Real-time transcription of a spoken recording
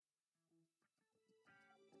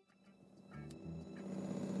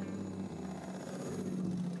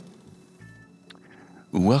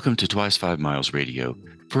Welcome to Twice 5 Miles Radio,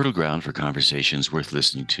 fertile ground for conversations worth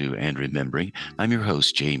listening to and remembering. I'm your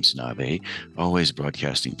host, James Navé, always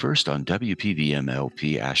broadcasting first on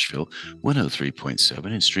WPVM-LP Asheville 103.7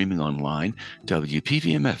 and streaming online,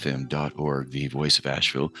 WPVMFM.org, the voice of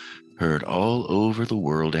Asheville, heard all over the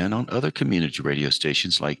world and on other community radio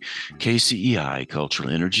stations like KCEI, Cultural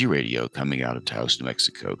Energy Radio, coming out of Taos, New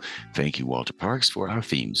Mexico. Thank you, Walter Parks, for our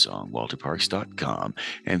theme song, walterparks.com.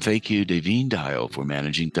 And thank you, Davine Dial, for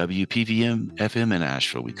managing WPVM FM in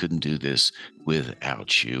Asheville. We couldn't do this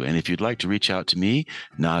without you. And if you'd like to reach out to me,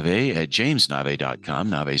 Navé at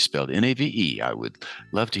jamesnavé.com, Navé spelled Nave. I would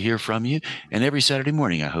love to hear from you. And every Saturday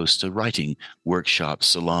morning, I host a writing workshop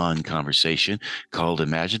salon conversation called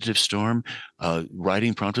Imaginative Storm,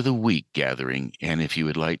 Writing Prompt of the Week gathering. And if you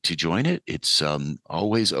would like to join it, it's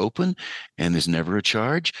always open and there's never a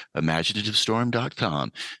charge,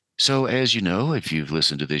 imaginativestorm.com. So, as you know, if you've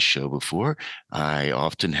listened to this show before, I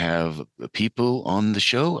often have people on the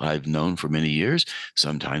show I've known for many years.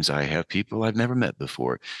 Sometimes I have people I've never met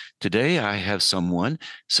before. Today, I have someone,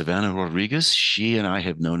 Savannah Rodriguez. She and I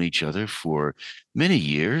have known each other for many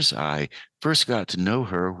years. I first got to know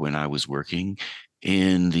her when I was working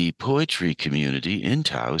in the poetry community in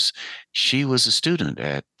Taos. She was a student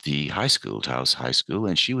at the high school, Taos High School,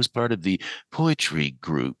 and she was part of the poetry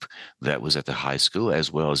group that was at the high school,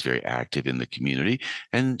 as well as very active in the community.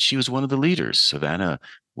 And she was one of the leaders. Savannah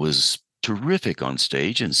was terrific on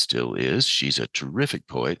stage and still is. She's a terrific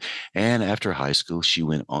poet. And after high school, she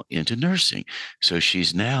went on into nursing. So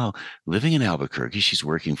she's now living in Albuquerque. She's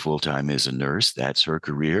working full time as a nurse. That's her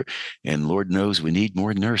career. And Lord knows we need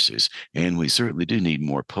more nurses. And we certainly do need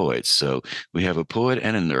more poets. So we have a poet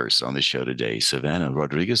and a nurse on the show today. Savannah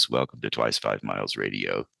Rodriguez, welcome to Twice 5 Miles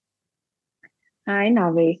Radio. Hi,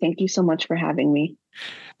 Navé. Thank you so much for having me.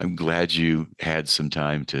 I'm glad you had some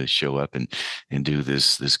time to show up and do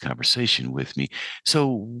this conversation with me.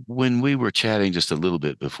 So when we were chatting just a little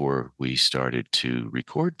bit before we started to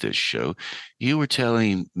record this show, you were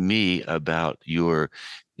telling me about your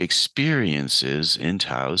experiences in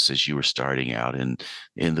Taos as you were starting out in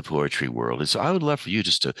the poetry world. And so I would love for you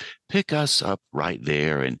just to pick us up right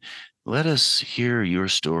there and let us hear your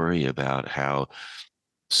story about how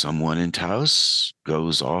someone in Taos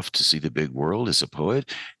goes off to see the big world as a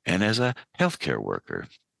poet and as a healthcare worker.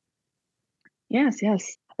 Yes. I've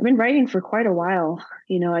been writing for quite a while.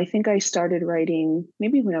 I think I started writing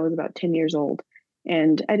maybe when I was about 10 years old,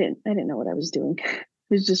 and I didn't know what I was doing. I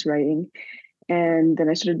was just writing. And then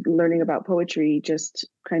I started learning about poetry just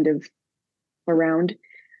kind of around.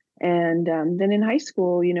 And then in high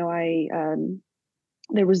school, I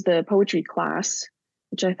there was the poetry class,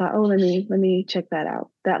 which I thought, oh, let me check that out.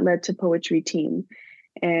 That led to poetry team,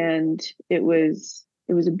 and it was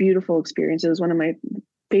a beautiful experience. It was one of my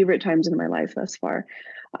favorite times in my life thus far.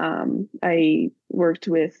 I worked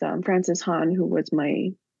with Francis Hahn, who was my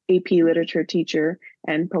AP literature teacher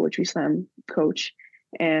and poetry slam coach,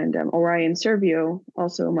 and Orion Servio,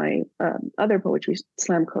 also my other poetry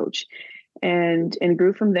slam coach, and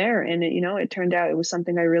grew from there. And it turned out it was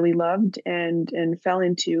something I really loved and fell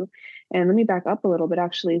into. And let me back up a little bit.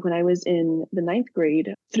 Actually, when I was in the ninth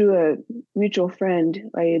grade, through a mutual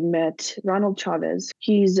friend, I had met Ronald Chavez.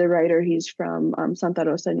 He's a writer. He's from Santa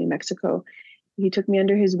Rosa, New Mexico. He took me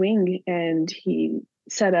under his wing and he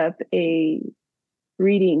set up a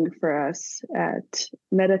reading for us at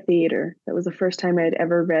Meta Theater. That was the first time I had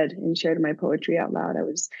ever read and shared my poetry out loud. I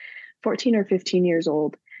was 14 or 15 years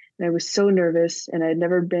old. And I was so nervous, and I had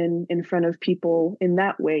never been in front of people in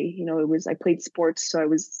that way. I played sports, so I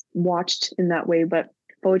was watched in that way. But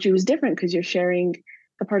poetry was different because you're sharing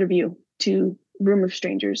a part of you to a room of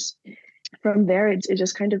strangers. From there, it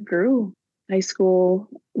just kind of grew. High school,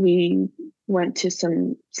 we went to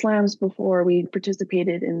some slams before. We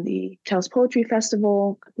participated in the Taos Poetry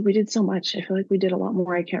Festival. We did so much. I feel like we did a lot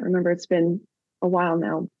more. I can't remember. It's been a while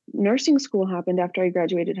now. Nursing school happened after I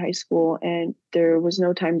graduated high school, and there was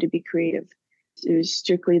no time to be creative. It was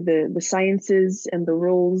strictly the sciences and the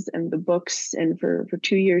rules and the books, and for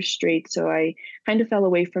 2 years straight. So I kind of fell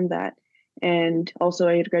away from that. And also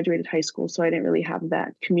I had graduated high school, so I didn't really have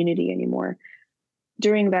that community anymore.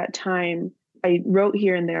 During that time, I wrote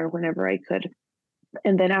here and there whenever I could.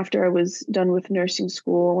 And then after I was done with nursing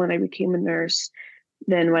school and I became a nurse,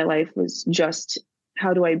 then my life was just,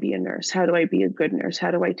 how do I be a nurse? How do I be a good nurse? How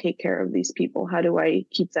do I take care of these people? How do I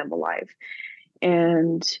keep them alive?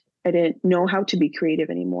 And I didn't know how to be creative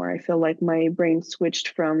anymore. I feel like my brain switched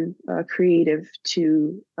from creative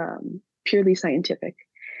to purely scientific.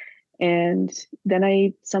 And then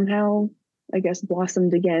I somehow, I guess,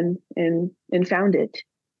 blossomed again and found it.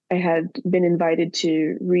 I had been invited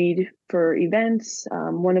to read for events.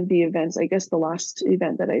 One of the events, I guess the last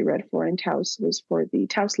event that I read for in Taos was for the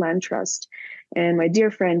Taos Land Trust. And my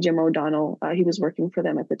dear friend, Jim O'Donnell, he was working for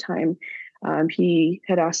them at the time. He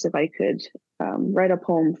had asked if I could write a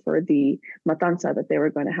poem for the matanza that they were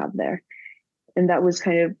going to have there. And that was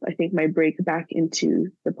kind of, I think, my break back into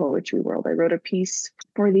the poetry world. I wrote a piece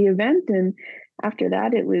for the event, and after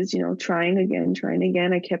that, it was, trying again, trying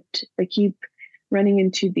again. I keep running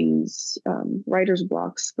into these writer's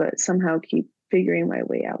blocks, but somehow keep figuring my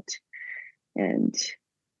way out. And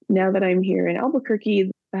now that I'm here in Albuquerque,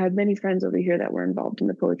 I had many friends over here that were involved in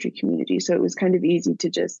the poetry community. So it was kind of easy to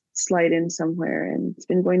just slide in somewhere, and it's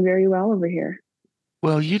been going very well over here.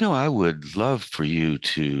 Well, I would love for you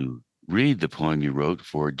to read the poem you wrote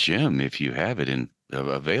for Jim if you have it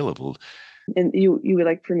available. And you would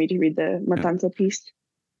like for me to read the Yeah. Matanza piece?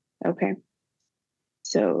 Okay.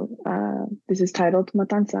 So this is titled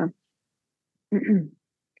Matanza.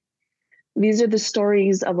 These are the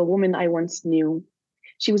stories of a woman I once knew.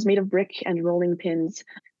 She was made of brick and rolling pins,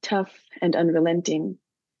 tough and unrelenting.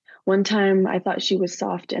 One time I thought she was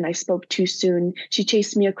soft and I spoke too soon. She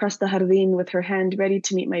chased me across the jardín with her hand ready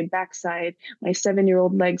to meet my backside. My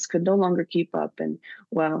 7-year-old legs could no longer keep up, and,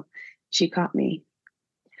 well, she caught me.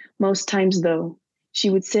 Most times, though,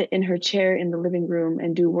 she would sit in her chair in the living room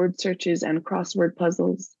and do word searches and crossword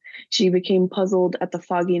puzzles. She became puzzled at the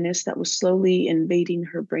fogginess that was slowly invading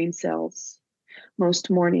her brain cells.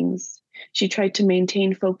 Most mornings, she tried to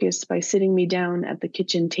maintain focus by sitting me down at the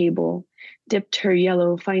kitchen table, dipped her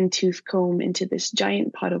yellow fine-tooth comb into this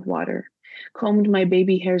giant pot of water, combed my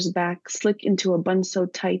baby hairs back, slick into a bun so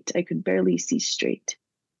tight I could barely see straight.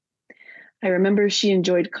 I remember she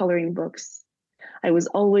enjoyed coloring books. I was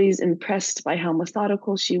always impressed by how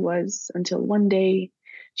methodical she was until one day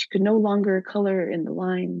she could no longer color in the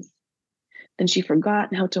lines. Then she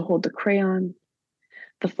forgot how to hold the crayon.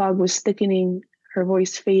 The fog was thickening, her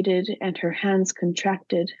voice faded, and her hands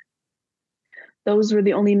contracted. Those were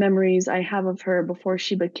the only memories I have of her before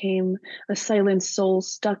she became a silent soul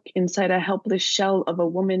stuck inside a helpless shell of a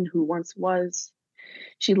woman who once was.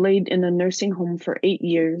 She laid in a nursing home for 8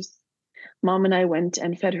 years. Mom and I went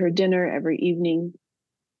and fed her dinner every evening,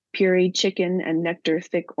 pureed chicken and nectar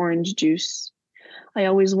thick orange juice. I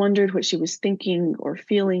always wondered what she was thinking or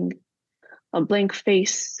feeling. A blank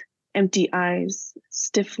face, empty eyes,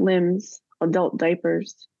 stiff limbs, adult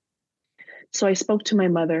diapers. So I spoke to my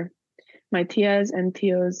mother, my tias and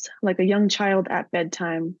tios, like a young child at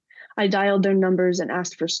bedtime. I dialed their numbers and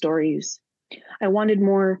asked for stories. I wanted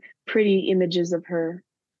more pretty images of her,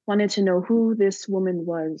 wanted to know who this woman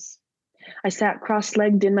was. I sat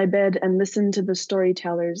cross-legged in my bed and listened to the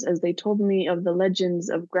storytellers as they told me of the legends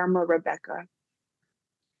of Grandma Rebecca.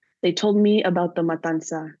 They told me about the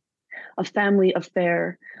matanza, a family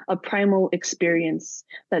affair, a primal experience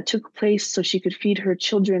that took place so she could feed her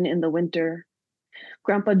children in the winter.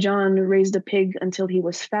 Grandpa John raised a pig until he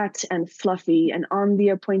was fat and fluffy, and on the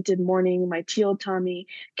appointed morning, my Tio Tommy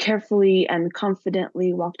carefully and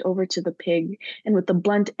confidently walked over to the pig, and with the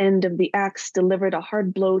blunt end of the axe delivered a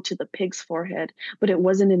hard blow to the pig's forehead. But it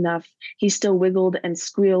wasn't enough. He still wiggled and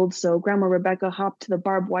squealed, so Grandma Rebecca hopped to the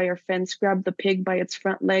barbed wire fence, grabbed the pig by its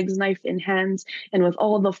front legs, knife in hands, and with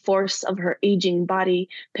all the force of her aging body,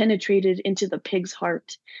 penetrated into the pig's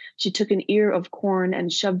heart. She took an ear of corn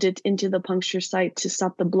and shoved it into the puncture site to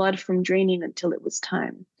stop the blood from draining until it was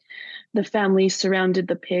time. The family surrounded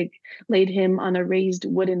the pig, laid him on a raised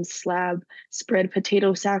wooden slab, spread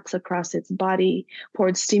potato sacks across its body,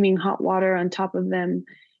 poured steaming hot water on top of them,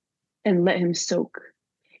 and let him soak.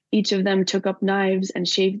 Each of them took up knives and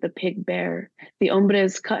shaved the pig bare. The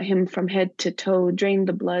hombres cut him from head to toe, drained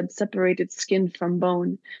the blood, separated skin from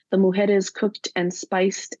bone. The mujeres cooked and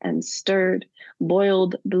spiced and stirred,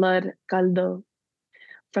 boiled blood caldo.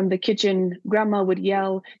 From the kitchen, Grandma would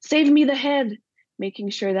yell, "Save me the head!" making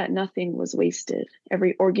sure that nothing was wasted,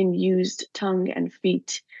 every organ used, tongue and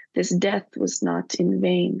feet. This death was not in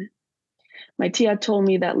vain. My tia told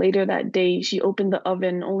me that later that day, she opened the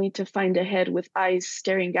oven only to find a head with eyes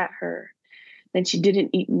staring at her. Then she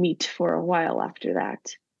didn't eat meat for a while after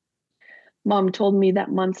that. Mom told me that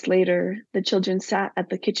months later, the children sat at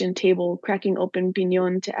the kitchen table, cracking open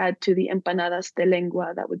piñón to add to the empanadas de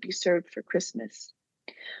lengua that would be served for Christmas.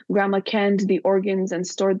 Grandma canned the organs and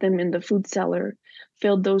stored them in the food cellar,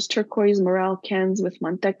 filled those turquoise morale cans with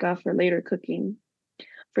manteca for later cooking.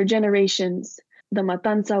 For generations, the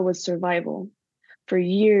matanza was survival. For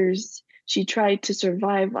years, she tried to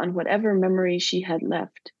survive on whatever memory she had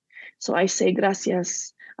left. So I say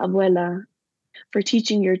gracias, abuela, for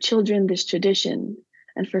teaching your children this tradition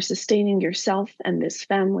and for sustaining yourself and this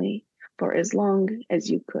family, for as long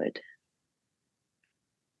as you could.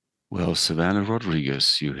 Well, Savannah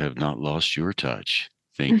Rodriguez, you have not lost your touch.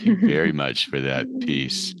 Thank you very much for that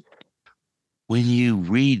piece. When you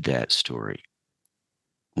read that story,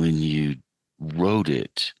 when you wrote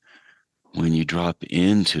it, when you drop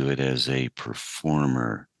into it as a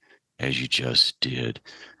performer, as you just did,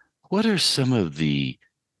 what are some of the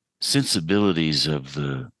sensibilities of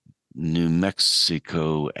the New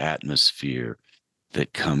Mexico atmosphere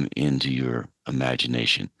that come into your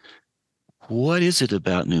imagination? What is it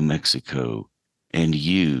about New Mexico and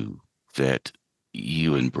you that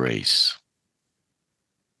you embrace?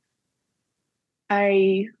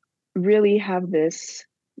 I really have this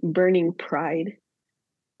burning pride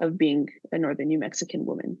of being a Northern New Mexican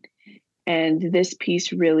woman. And this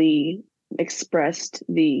piece really expressed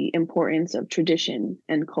the importance of tradition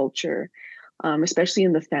and culture, especially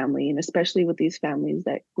in the family, and especially with these families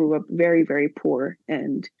that grew up very, very poor.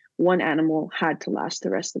 And one animal had to last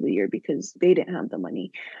the rest of the year because they didn't have the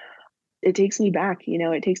money. It takes me back,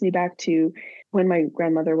 it takes me back to when my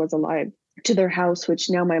grandmother was alive, to their house, which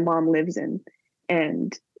now my mom lives in.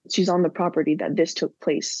 And she's on the property that this took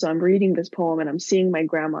place. So I'm reading this poem and I'm seeing my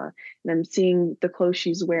grandma and I'm seeing the clothes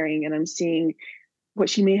she's wearing and I'm seeing what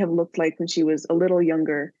she may have looked like when she was a little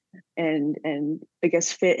younger and I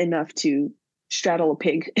guess fit enough to straddle a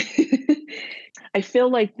pig. I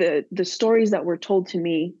feel like the stories that were told to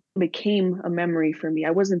me became a memory for me.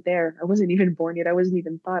 I wasn't there. I wasn't even born yet. I wasn't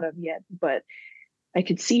even thought of yet, but I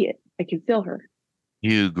could see it. I could feel her.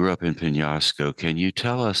 You grew up in Penasco. Can you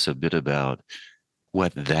tell us a bit about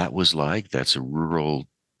what that was like? That's a rural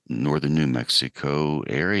northern New Mexico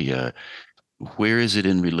area. Where is it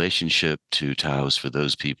in relationship to Taos for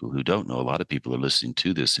those people who don't know? A lot of people are listening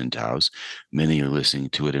to this in Taos. Many are listening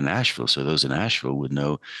to it in Asheville. So those in Asheville would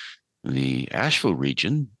know the Asheville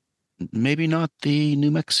region, maybe not the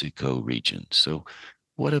New Mexico region. So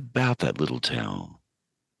what about that little town?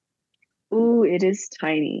 Ooh, it is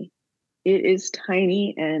tiny. It is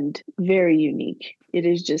tiny and very unique. It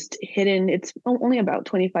is just hidden. It's only about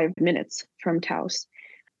 25 minutes from Taos.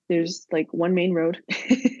 There's like one main road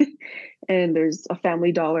and there's a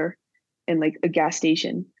Family Dollar and like a gas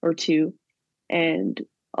station or two. And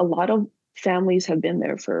a lot of families have been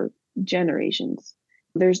there for generations.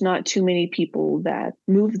 There's not too many people that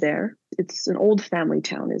move there. It's an old family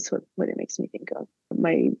town, is what it makes me think of.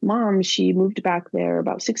 My mom, she moved back there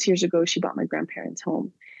about 6 years ago. She bought my grandparents'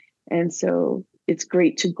 home. And so it's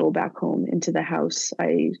great to go back home into the house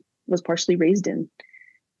I was partially raised in.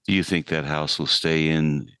 Do you think that house will stay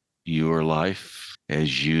in your life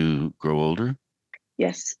as you grow older?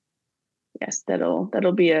 Yes, yes, that'll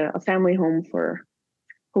be a family home for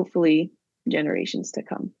hopefully generations to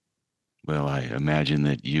come. Well, I imagine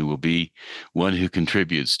that you will be one who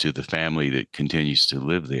contributes to the family that continues to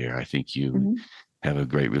live there. I think you Mhm. have a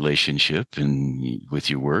great relationship and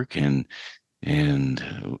with your work and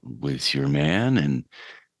with your man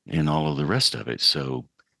and all of the rest of it. So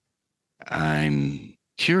I'm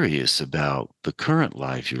curious about the current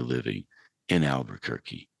life you're living in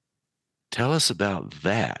Albuquerque. Tell us about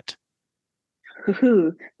that.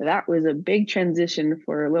 Ooh, that was a big transition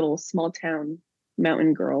for a little small town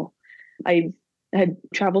mountain girl. I had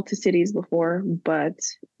traveled to cities before, but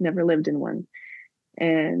never lived in one.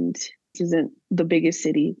 And this isn't the biggest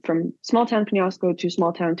city. From small town Penasco to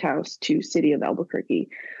small town Taos to city of Albuquerque.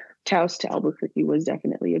 Taos to Albuquerque was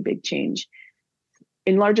definitely a big change.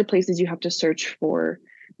 In larger places, you have to search for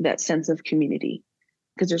that sense of community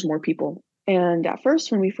because there's more people. And at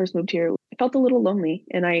first, when we first moved here, I felt a little lonely,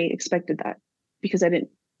 and I expected that because I didn't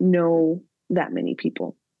know that many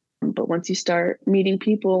people. But once you start meeting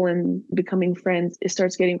people and becoming friends, it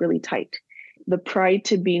starts getting really tight. The pride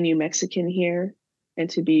to be New Mexican here and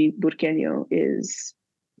to be Burqueño is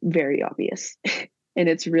very obvious. And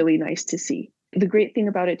it's really nice to see. The great thing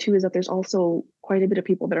about it, too, is that there's also quite a bit of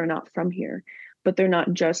people that are not from here, but they're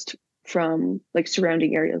not just from like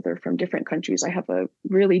surrounding areas. They're from different countries. I have a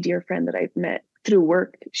really dear friend that I've met through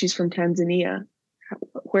work. She's from Tanzania.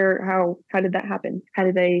 How did that happen? How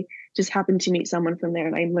did I just happen to meet someone from there?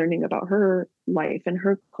 And I'm learning about her life and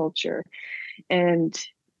her culture. And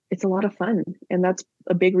it's a lot of fun. And that's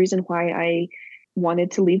a big reason why I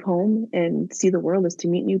wanted to leave home and see the world, is to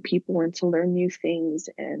meet new people and to learn new things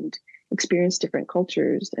and experience different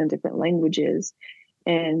cultures and different languages.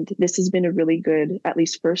 And this has been a really good, at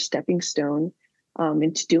least first stepping stone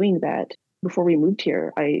into doing that. Before we moved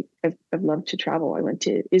here, I've loved to travel. I went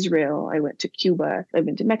to Israel, I went to Cuba, I've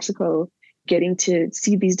been to Mexico. Getting to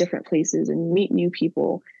see these different places and meet new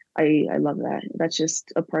people, I love that. That's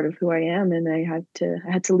just a part of who I am, and I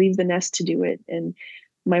had to leave the nest to do it. And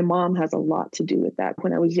my mom has a lot to do with that.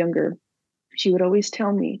 When I was younger, She would always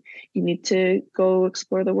tell me, you need to go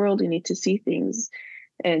explore the world, you need to see things.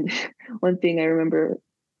 And one thing I remember,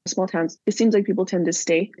 small towns, it seems like people tend to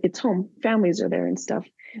stay. It's home, families are there and stuff.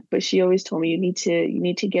 But she always told me, you need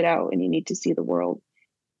to get out and you need to see the world.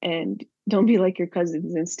 And don't be like your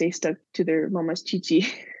cousins and stay stuck to their mama's chichi.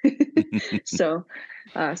 So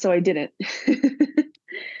I didn't.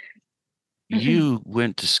 You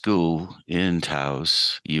went to school in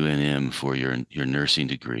Taos, UNM, for your nursing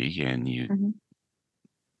degree, and you Mhm.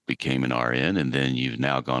 became an RN, and then you've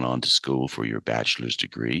now gone on to school for your bachelor's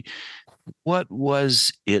degree. What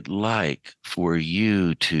was it like for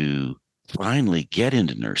you to finally get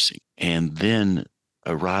into nursing and then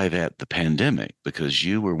arrive at the pandemic? Because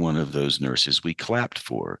you were one of those nurses we clapped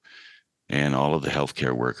for, and all of the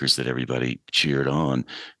healthcare workers that everybody cheered on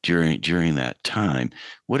during that time.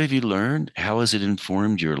 What have you learned? How has it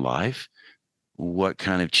informed your life? What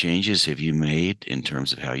kind of changes have you made in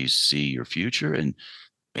terms of how you see your future and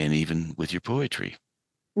even with your poetry?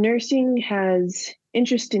 Nursing has,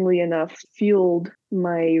 interestingly enough, fueled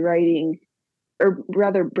my writing, or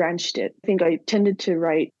rather branched it. I think I tended to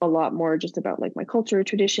write a lot more just about like my culture,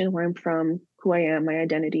 tradition, where I'm from, who I am, my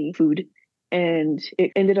identity, food. And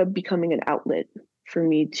it ended up becoming an outlet for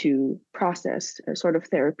me to process a sort of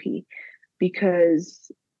therapy,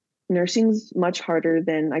 because nursing's much harder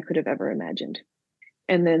than I could have ever imagined.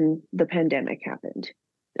 And then the pandemic happened.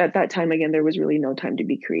 At that time, again, there was really no time to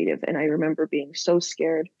be creative. And I remember being so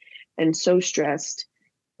scared and so stressed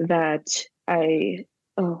that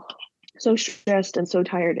oh, so stressed and so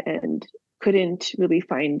tired and couldn't really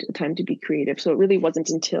find time to be creative. So it really wasn't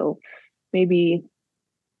until maybe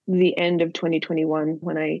the end of 2021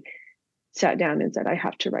 when I sat down and said, I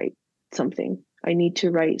have to write something. I need to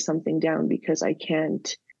write something down because I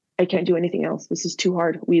can't do anything else. This is too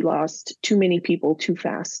hard. We lost too many people too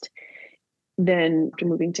fast. Then after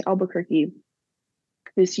moving to Albuquerque,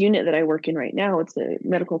 this unit that I work in right now, it's a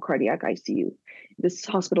medical cardiac ICU. This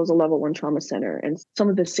hospital is a level 1 trauma center, and some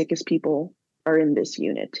of the sickest people are in this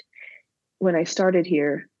unit. When I started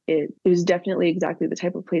here, it was definitely exactly the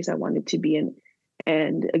type of place I wanted to be in.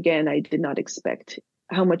 And again, I did not expect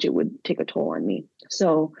how much it would take a toll on me.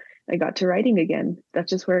 So I got to writing again.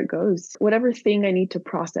 That's just where it goes. Whatever thing I need to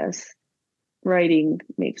process, writing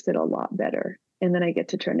makes it a lot better. And then I get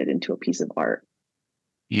to turn it into a piece of art.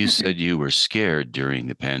 You said you were scared during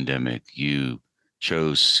the pandemic. You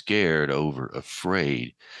chose scared over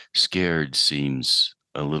afraid. Scared seems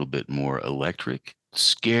a little bit more electric.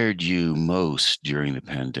 Scared you most during the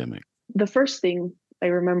pandemic? The first thing I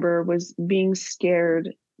remember was being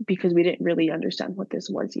scared because we didn't really understand what this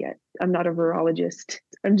was yet. I'm not a virologist,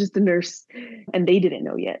 I'm just a nurse, and they didn't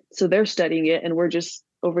know yet. So they're studying it, and we're just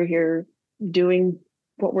over here doing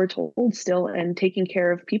what we're told still and taking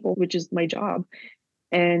care of people, which is my job,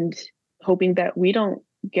 and hoping that we don't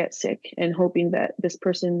get sick and hoping that this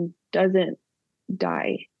person doesn't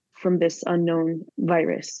die from this unknown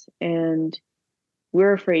virus. And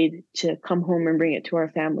we're afraid to come home and bring it to our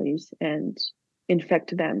families and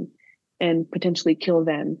infect them and potentially kill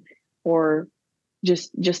them, or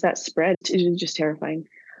just that spread is just terrifying.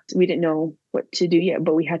 We didn't know what to do yet,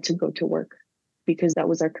 but we had to go to work because that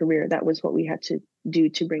was our career. That was what we had to do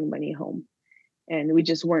to bring money home. And we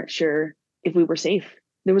just weren't sure if we were safe.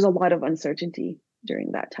 There was a lot of uncertainty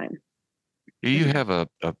during that time. Do you have a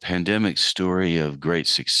pandemic story of great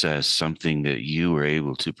success, something that you were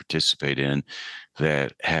able to participate in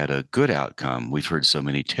that had a good outcome? We've heard so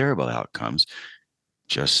many terrible outcomes.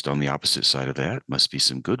 Just on the opposite side of that, must be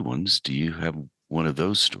some good ones. Do you have one of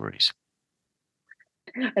those stories?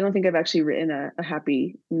 I don't think I've actually written a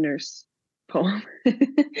happy nurse poem.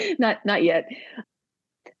 Not yet.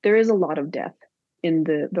 There is a lot of death in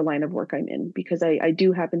the line of work I'm in because I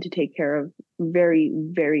do happen to take care of very,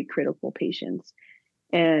 very critical patients.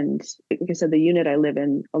 And like I said, the unit I live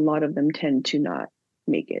in, a lot of them tend to not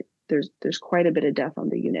make it. There's quite a bit of death on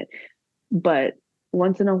the unit. But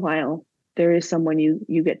once in a while, there is someone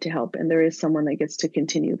you get to help, and there is someone that gets to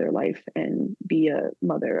continue their life and be a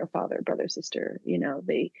mother, a father, brother, sister.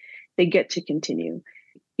 They get to continue.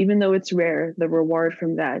 Even though it's rare, the reward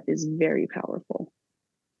from that is very powerful.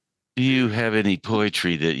 Do you have any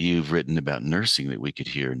poetry that you've written about nursing that we could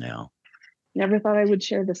hear now? Never thought I would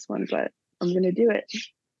share this one, but I'm gonna do it.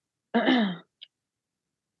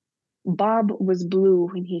 Bob was blue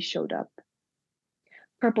when he showed up.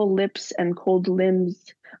 Purple lips and cold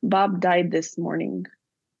limbs. Bob died this morning,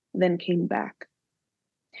 then came back.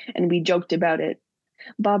 And we joked about it.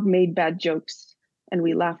 Bob made bad jokes, and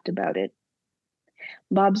we laughed about it.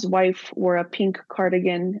 Bob's wife wore a pink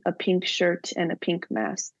cardigan, a pink shirt, and a pink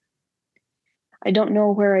mask. I don't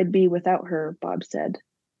know where I'd be without her, Bob said.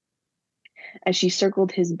 as she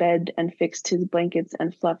circled his bed and fixed his blankets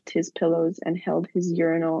and fluffed his pillows and held his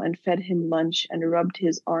urinal and fed him lunch and rubbed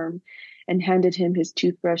his arm and handed him his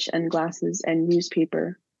toothbrush and glasses and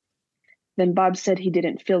newspaper. Then Bob said he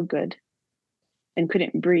didn't feel good and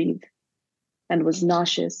couldn't breathe and was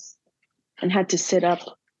nauseous and had to sit up.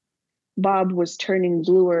 Bob was turning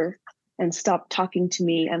bluer and stopped talking to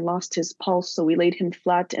me and lost his pulse. So we laid him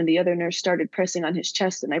flat and the other nurse started pressing on his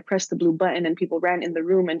chest and I pressed the blue button and people ran in the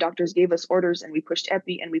room and doctors gave us orders and we pushed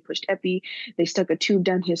epi and we pushed epi. They stuck a tube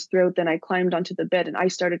down his throat. Then I climbed onto the bed and I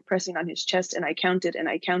started pressing on his chest and I counted and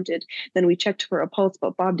I counted. Then we checked for a pulse,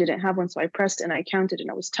 but Bob didn't have one. So I pressed and I counted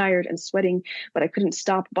and I was tired and sweating, but I couldn't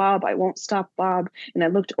stop Bob. I won't stop Bob. And I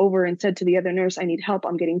looked over and said to the other nurse, I need help.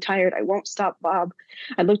 I'm getting tired. I won't stop Bob.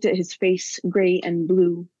 I looked at his face, gray and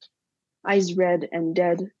blue, eyes red and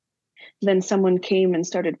dead. Then someone came and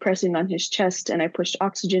started pressing on his chest and I pushed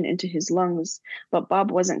oxygen into his lungs, but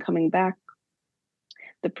Bob wasn't coming back.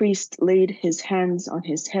 The priest laid his hands on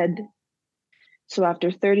his head. So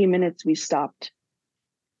after 30 minutes, we stopped.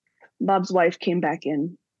 Bob's wife came back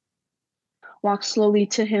in, walked slowly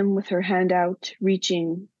to him with her hand out,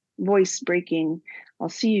 reaching, voice breaking, I'll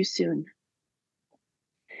see you soon.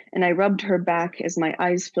 And I rubbed her back as my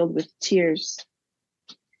eyes filled with tears.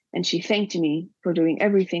 And she thanked me for doing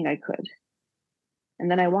everything I could.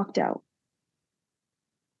 And then I walked out.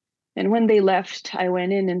 And when they left, I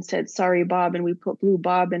went in and said, sorry, Bob, and we put Blue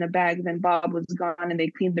Bob in a bag. Then Bob was gone and they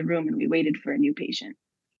cleaned the room and we waited for a new patient.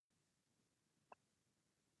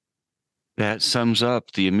 That sums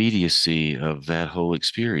up the immediacy of that whole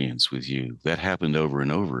experience with you. That happened over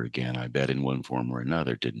and over again, I bet, in one form or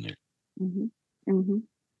another, didn't it? Mm-hmm. Mm-hmm.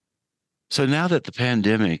 So now that the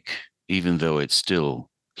pandemic, even though it's still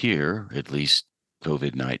here, at least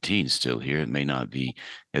COVID-19 is still here, it may not be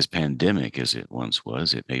as pandemic as it once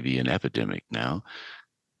was. It may be an epidemic now.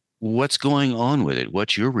 What's going on with it?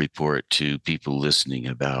 What's your report to people listening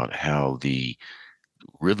about how the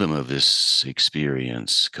rhythm of this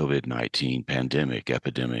experience, COVID-19 pandemic,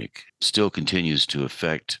 epidemic, still continues to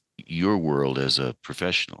affect your world as a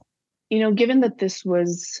professional? You know, given that this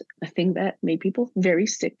was a thing that made people very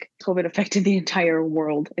sick, COVID affected the entire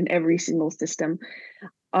world and every single system.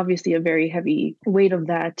 Obviously, a very heavy weight of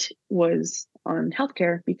that was on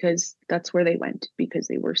healthcare because that's where they went because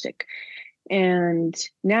they were sick. And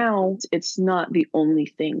now it's not the only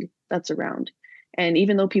thing that's around. And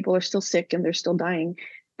even though people are still sick and they're still dying,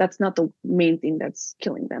 that's not the main thing that's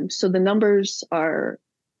killing them. So the numbers are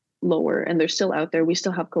lower and they're still out there. We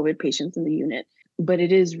still have COVID patients in the unit, but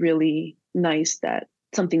it is really nice that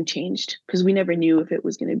something changed because we never knew if it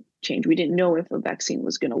was going to change. We didn't know if a vaccine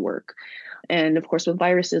was going to work. And of course, with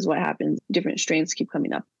viruses, what happens? Different strains keep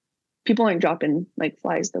coming up. People aren't dropping like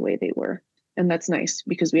flies the way they were. And that's nice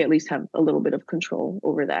because we at least have a little bit of control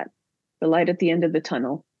over that. The light at the end of the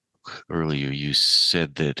tunnel. Earlier, you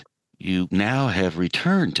said that you now have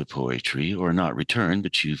returned to poetry, or not returned,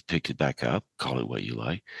 but you've picked it back up, call it what you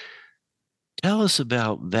like. Tell us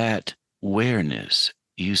about that awareness.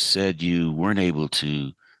 You said you weren't able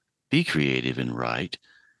to be creative and write,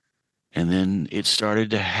 and then it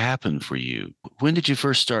started to happen for you. When did you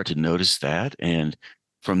first start to notice that? And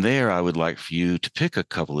from there, I would like for you to pick a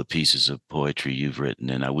couple of pieces of poetry you've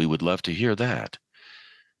written, and we would love to hear that.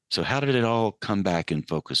 So how did it all come back in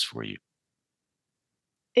focus for you?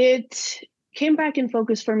 It came back in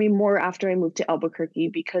focus for me more after I moved to Albuquerque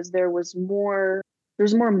because there's more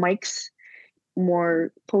mics,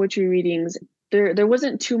 more poetry readings. There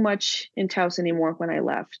wasn't too much in Taos anymore when I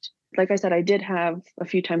left. Like I said, I did have a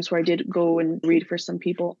few times where I did go and read for some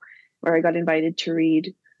people, where I got invited to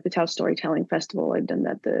read the Taos Storytelling Festival. I've done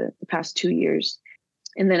that the past 2 years.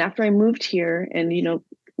 And then after I moved here and,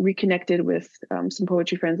 reconnected with some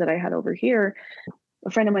poetry friends that I had over here, a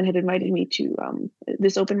friend of mine had invited me to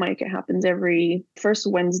this open mic. It happens every first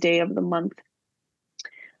Wednesday of the month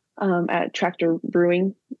at Tractor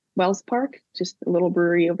Brewing, Wells Park, just a little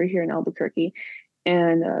brewery over here in Albuquerque.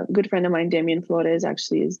 And a good friend of mine, Damian Flores,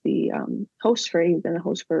 actually is the host for it. He's been a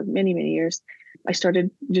host for many, many years. I started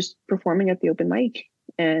just performing at the open mic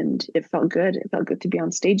and it felt good. It felt good to be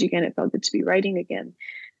on stage again. It felt good to be writing again.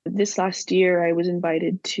 This last year, I was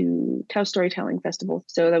invited to Taos Storytelling Festival.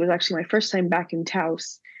 So that was actually my first time back in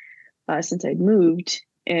Taos since I'd moved.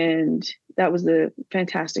 And that was a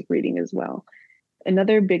fantastic reading as well.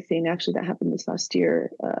 Another big thing actually that happened this last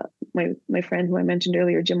year, my friend who I mentioned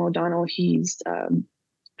earlier, Jim O'Donnell, he's a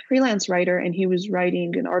freelance writer and he was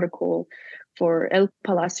writing an article for El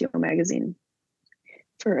Palacio magazine,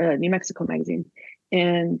 for New Mexico magazine.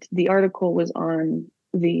 And the article was on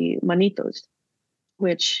the manitos,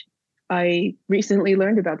 which I recently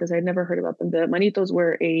learned about this. I'd never heard about them. The manitos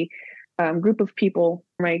were a group of people,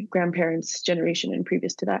 my grandparents' generation and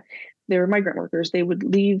previous to that. They were migrant workers. They would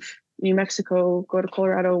leave New Mexico, go to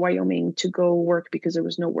Colorado, Wyoming to go work because there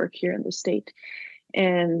was no work here in the state.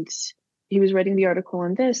 And he was writing the article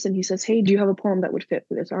on this, and he says, "Hey, do you have a poem that would fit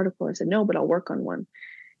for this article?" I said, "No, but I'll work on one."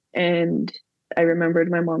 And I remembered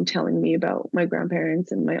my mom telling me about my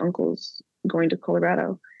grandparents and my uncles going to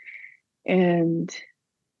Colorado. And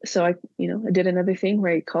so I did another thing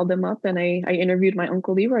where I called them up and I interviewed my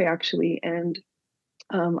uncle Leroy actually. And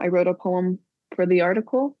I wrote a poem for the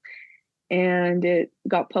article, and it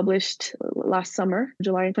got published last summer,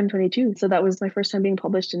 July 2022. So that was my first time being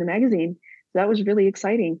published in a magazine. That was really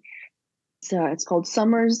exciting. So it's called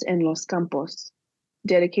Summers en los Campos,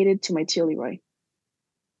 dedicated to my tío Leroy.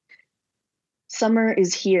 Summer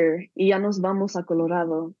is here, y ya nos vamos a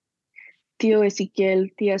Colorado. Tío Ezequiel,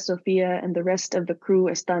 tía Sofia, and the rest of the crew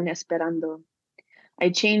están esperando. I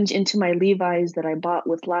change into my Levi's that I bought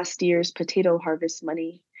with last year's potato harvest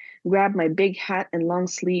money, grab my big hat and long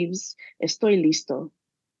sleeves. Estoy listo.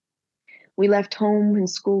 We left home when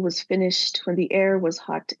school was finished, when the air was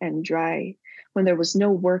hot and dry, when there was no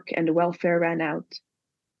work and welfare ran out.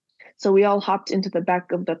 So we all hopped into the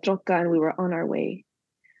back of the troca and we were on our way.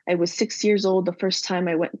 I was 6 years old the first time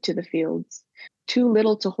I went to the fields. Too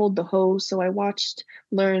little to hold the hoe, so I watched,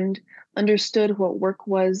 learned, understood what work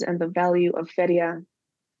was and the value of feria.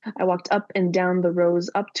 I walked up and down the rows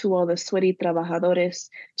up to all the sweaty trabajadores,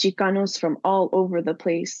 Chicanos from all over the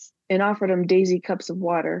place, and offered them daisy cups of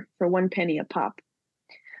water for 1 penny a pop.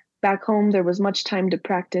 Back home, there was much time to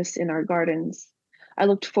practice in our gardens. I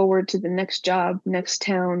looked forward to the next job, next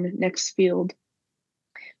town, next field.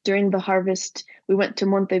 During the harvest, we went to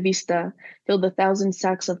Monte Vista, filled 1,000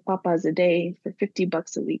 sacks of papas a day for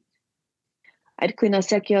 $50 a week. I'd clean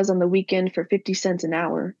acequias on the weekend for 50 cents an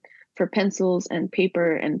hour, for pencils and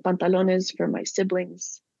paper and pantalones for my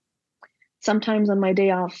siblings. Sometimes on my day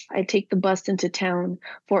off, I'd take the bus into town,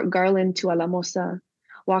 Fort Garland to Alamosa,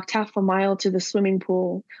 walked half a mile to the swimming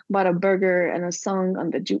pool, bought a burger and a song on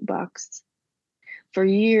the jukebox. For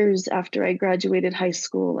years after I graduated high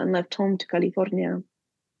school and left home to California,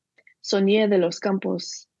 soñé de los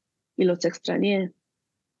campos y los extrañé.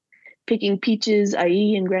 Picking peaches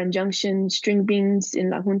ahí in Grand Junction, string beans in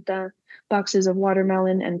La Junta, boxes of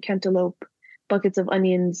watermelon and cantaloupe, buckets of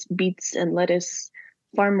onions, beets, and lettuce,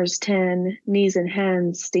 farmer's tan, knees and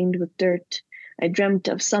hands stained with dirt. I dreamt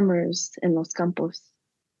of summers in Los Campos.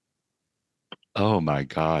 Oh my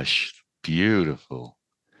gosh, beautiful.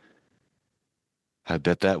 I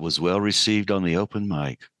bet that was well received on the open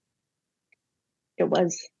mic. It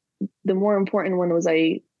was. The more important one was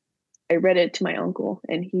I read it to my uncle,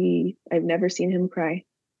 and I've never seen him cry.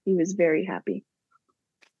 He was very happy.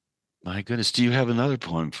 My goodness, do you have another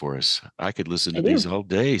poem for us? I could listen I to these do. all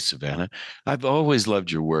day, Savannah. I've always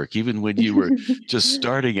loved your work. Even when you were just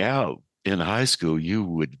starting out in high school, you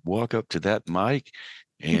would walk up to that mic,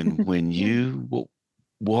 and when you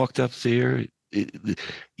walked up there,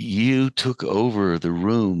 you took over the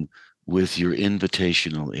room with your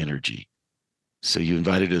invitational energy. So you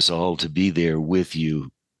invited us all to be there with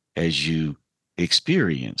you as you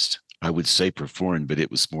experienced. I would say performed, but it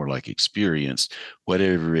was more like experienced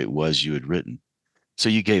whatever it was you had written. So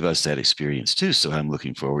you gave us that experience too. So I'm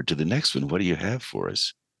looking forward to the next one. What do you have for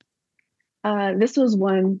us? This was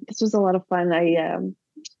a lot of fun. It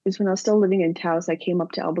was when I was still living in Taos. I came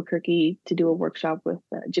up to Albuquerque to do a workshop with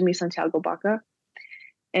Jimmy Santiago Baca.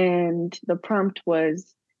 And the prompt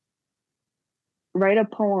was write a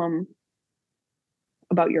poem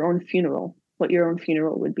about your own funeral, what your own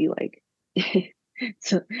funeral would be like.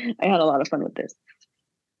 So I had a lot of fun with this.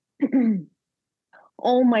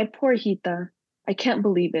 Oh, my poor Hita. I can't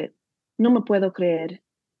believe it. No me puedo creer,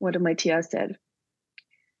 one of my tias said.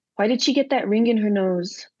 Why did she get that ring in her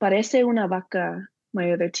nose? Parece una vaca,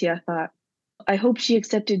 my other tia thought. I hope she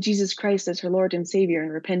accepted Jesus Christ as her Lord and Savior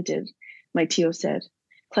and repented, my tio said,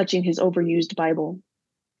 clutching his overused Bible.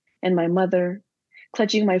 And my mother,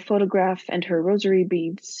 clutching my photograph and her rosary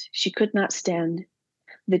beads, she could not stand.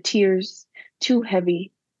 The tears, too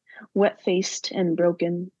heavy, wet-faced and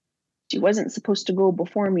broken. She wasn't supposed to go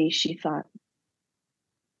before me, she thought.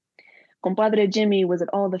 Compadre Jimmy was at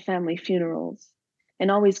all the family funerals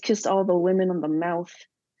and always kissed all the women on the mouth.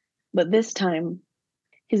 But this time,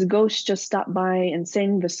 his ghost just stopped by and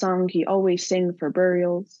sang the song he always sang for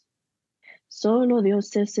burials. Solo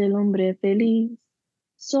Dios es el hombre feliz.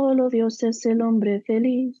 Solo Dios es el hombre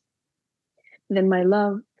feliz. Then my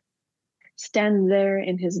love, stand there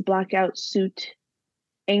in his blackout suit,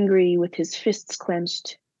 angry with his fists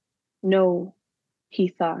clenched. No, he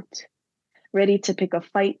thought, ready to pick a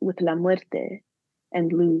fight with La Muerte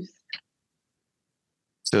and lose.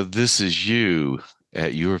 So this is you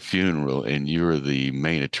at your funeral, and you're the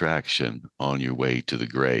main attraction on your way to the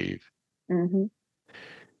grave. Hmm.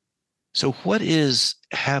 So what is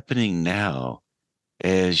happening now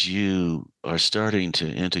as you are starting to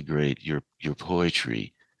integrate your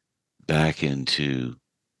poetry back into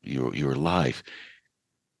your life?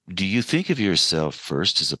 Do you think of yourself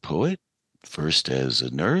first as a poet, first as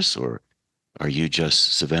a nurse, or are you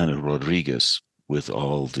just Savannah Rodriguez with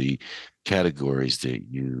all the categories that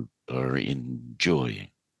you are enjoying?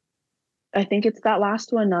 I think it's that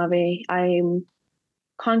last one, Nave. I'm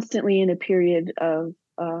constantly in a period of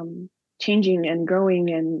changing and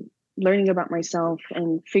growing and learning about myself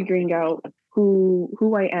and figuring out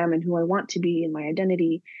who I am and who I want to be and my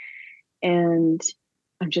identity. And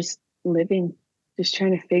I'm just living, just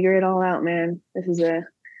trying to figure it all out, man.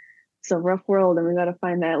 It's a rough world, and we got to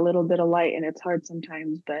find that little bit of light, and it's hard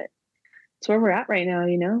sometimes, but it's where we're at right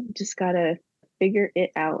now. Just gotta figure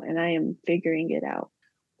it out, and I am figuring it out.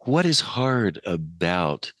 What is hard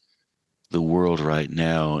about the world right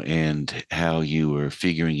now and how you are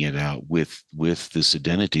figuring it out with this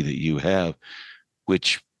identity that you have,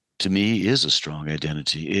 which to me is a strong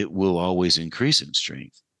identity? It will always increase in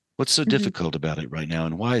strength. What's so Mhm. difficult about it right now,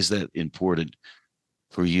 and why is that important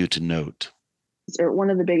for you to note? Or one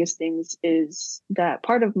of the biggest things is that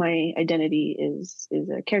part of my identity is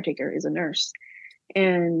a caretaker, is a nurse,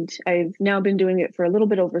 and I've now been doing it for a little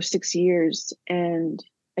bit over 6 years. And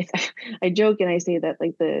I, I joke and I say that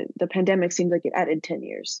like the pandemic seems like it added 10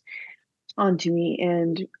 years onto me,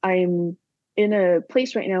 and I'm in a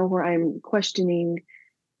place right now where I'm questioning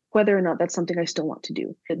whether or not that's something I still want to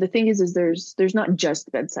do. The thing is there's not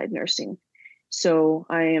just bedside nursing, so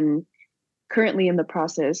I am currently in the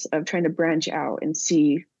process of trying to branch out and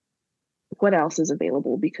see what else is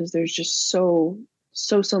available, because there's just so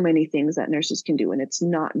many things that nurses can do, and it's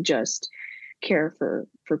not just care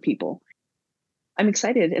for people. I'm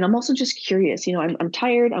excited, and I'm also just curious. I'm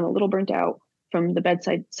tired, I'm a little burnt out from the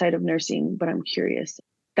bedside side of nursing, but I'm curious.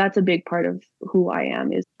 That's a big part of who I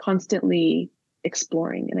am, is constantly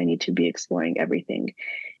exploring, and I need to be exploring everything.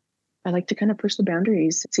 I like to kind of push the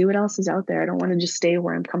boundaries, see what else is out there. I don't want to just stay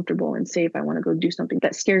where I'm comfortable and safe. I want to go do something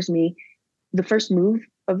that scares me. The first move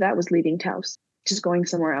of that was leaving Taos, just going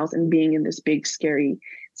somewhere else and being in this big scary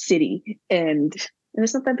city. And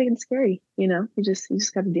it's not that big and scary. You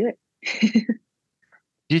just got to do it.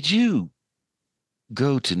 Did you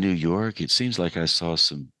go to New York? It seems like I saw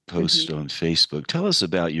some posts Mhm. on Facebook. Tell us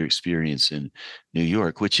about your experience in New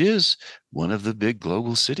York, which is one of the big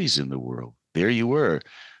global cities in the world. There you were,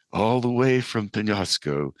 all the way from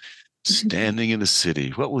Penasco, standing in the city.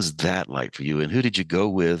 What was that like for you? And who did you go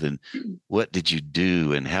with? And what did you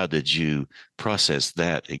do? And how did you process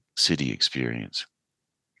that city experience?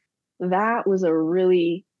 That was a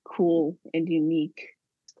really cool and unique.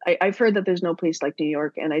 I've heard that there's no place like New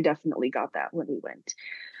York, and I definitely got that when we went.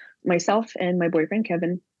 Myself and my boyfriend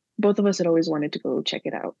Kevin, both of us had always wanted to go check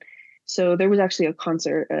it out. So there was actually a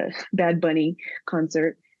concert, a Bad Bunny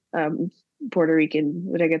concert, um, Puerto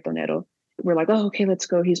Rican reggaetonero. We're like, oh, okay, let's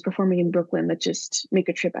go. He's performing in Brooklyn. Let's just make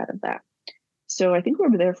a trip out of that. So I think we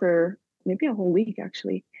were there for maybe a whole week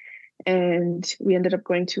actually. And we ended up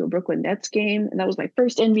going to a Brooklyn Nets game. And that was my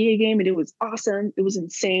first NBA game. And it was awesome. It was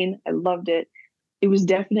insane. I loved it. It was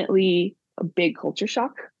definitely a big culture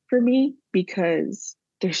shock for me, because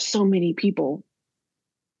there's so many people,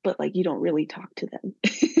 but like you don't really talk to them.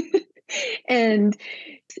 And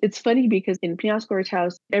it's funny because in Penasco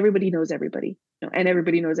House, everybody knows everybody, and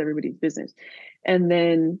everybody knows everybody's business. And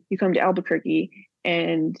then you come to Albuquerque,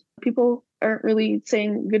 and people aren't really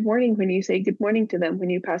saying good morning when you say good morning to them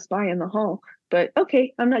when you pass by in the hall. But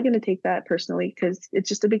okay, I'm not going to take that personally, because it's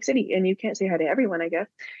just a big city and you can't say hi to everyone, I guess.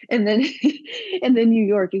 And then, and then New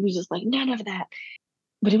York, it was just like none of that.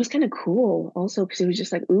 But it was kind of cool also, because it was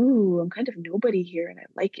just like, ooh, I'm kind of nobody here and I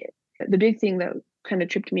like it. The big thing that kind of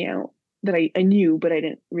tripped me out, that I knew, but I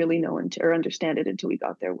didn't really know until, or understand it until we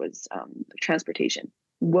got there, was transportation.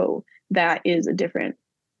 Whoa, that is a different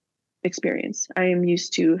experience. I am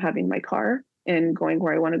used to having my car and going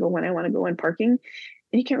where I want to go when I want to go, and parking, and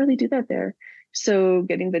you can't really do that there. So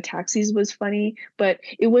getting the taxis was funny, but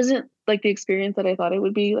it wasn't like the experience that I thought it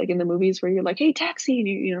would be, like in the movies where you're like, "Hey, taxi!" And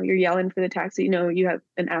you're yelling for the taxi. No, you have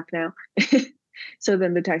an app now, so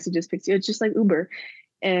then the taxi just picks you. It's just like Uber,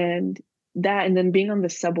 and and then being on the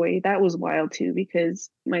subway, that was wild too, because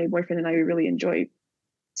my boyfriend and I really enjoy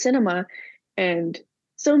cinema, and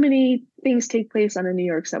so many things take place on a New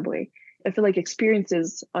York subway. I feel like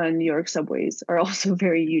experiences on New York subways are also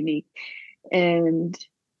very unique. And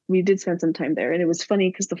we did spend some time there. And it was funny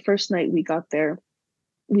because the first night we got there,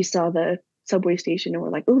 we saw subway station, and we're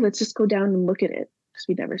like, oh, let's just go down and look at it because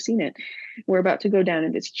we'd never seen it. We're about to go down,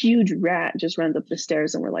 and this huge rat just runs up the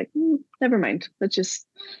stairs, and we're like, never mind. Let's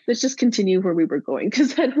just continue where we were going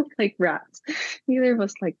because I don't like rats. Neither of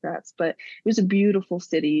us like rats, but it was a beautiful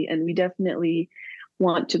city, and we definitely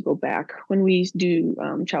want to go back. When we do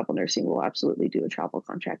travel nursing, we'll absolutely do a travel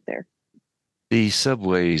contract there. The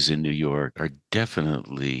subways in New York are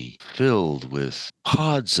definitely filled with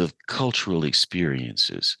pods of cultural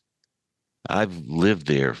experiences. I've lived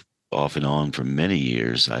there off and on for many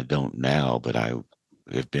years. I don't now, but I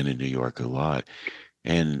have been in New York a lot.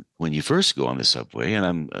 And when you first go on the subway,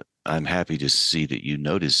 and I'm happy to see that you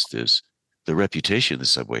notice this, the reputation the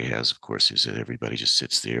subway has, of course, is that everybody just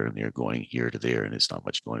sits there and they're going here to there and it's not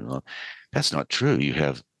much going on. That's not true. You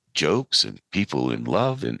have jokes and people in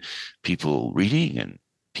love and people reading and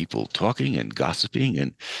people talking and gossiping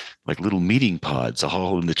and like little meeting pods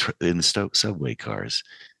all in the subway cars.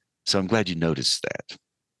 So I'm glad you noticed that.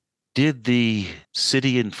 Did the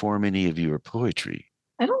city inform any of your poetry?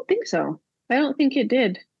 I don't think so. I don't think it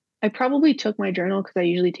did. I probably took my journal because I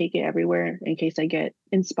usually take it everywhere in case I get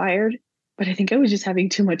inspired. But I think I was just having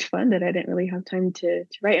too much fun that I didn't really have time to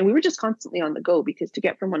write. And we were just constantly on the go because to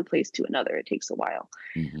get from one place to another, it takes a while.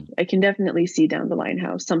 Mm-hmm. I can definitely see down the line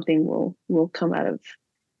how something will come out of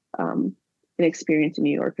an experience in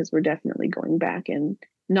New York because we're definitely going back, and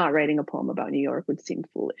not writing a poem about New York would seem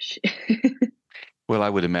foolish. Well, I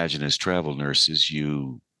would imagine as travel nurses,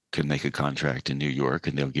 you can make a contract in New York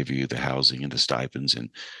and they'll give you the housing and the stipends and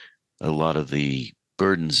a lot of the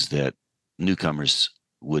burdens that newcomers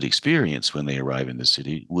would experience when they arrive in the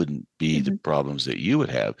city wouldn't be the problems that you would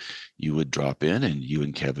have. You would drop in and you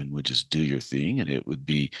and Kevin would just do your thing, and it would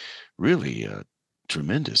be really a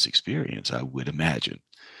tremendous experience, I would imagine.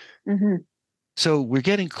 Mm-hmm. So we're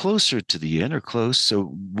getting closer to the end or close.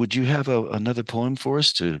 So would you have another poem for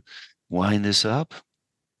us to wind this up?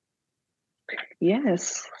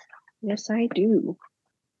 Yes, yes, I do.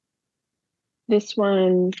 This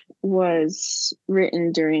one was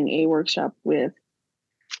written during a workshop with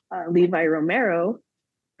Levi Romero,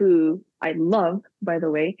 who I love, by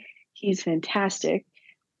the way. He's fantastic.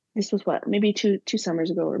 This was what, maybe two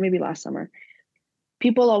summers ago, or maybe last summer.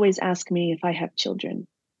 People always ask me if I have children.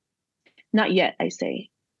 Not yet, I say.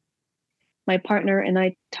 My partner and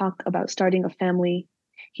I talk about starting a family.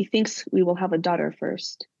 He thinks we will have a daughter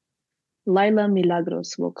first. Lila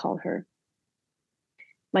Milagros, we'll call her.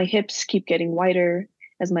 My hips keep getting wider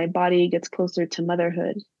as my body gets closer to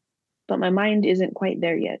motherhood, but my mind isn't quite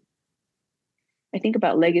there yet. I think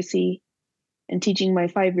about legacy and teaching my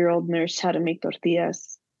 5-year-old nurse how to make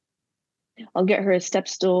tortillas. I'll get her a step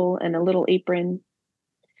stool and a little apron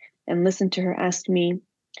and listen to her ask me,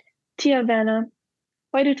 Tia Vanna,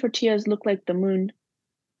 why do tortillas look like the moon?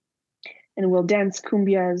 And we'll dance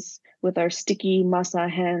cumbias with our sticky masa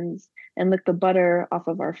hands and lick the butter off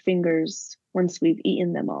of our fingers once we've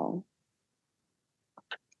eaten them all.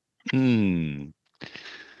 I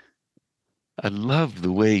love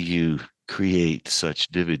the way you create such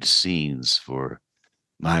vivid scenes for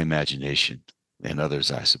my imagination and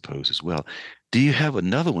others, I suppose, as well. Do you have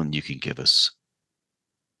another one you can give us?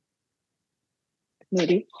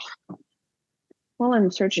 Maybe. While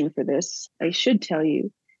I'm searching for this, I should tell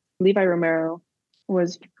you, Levi Romero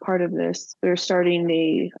was part of this. They're starting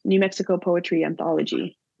a New Mexico poetry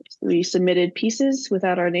anthology. We submitted pieces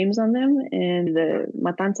without our names on them, and the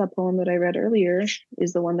Matanza poem that I read earlier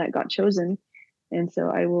is the one that got chosen. And so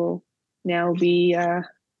I will now be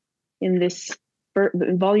in this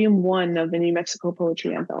volume 1 of the New Mexico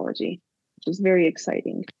poetry anthology, which is very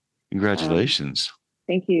exciting. Congratulations.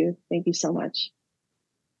 Thank you. Thank you so much.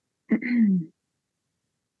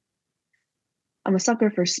 I'm a sucker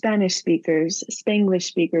for Spanish speakers, Spanglish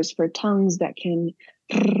speakers, for tongues that can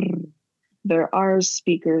their R's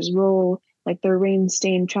speakers roll like their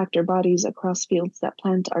rain-stained tractor bodies across fields that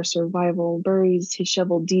plant our survival, buries his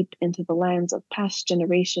shovel deep into the lands of past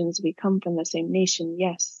generations. We come from the same nation,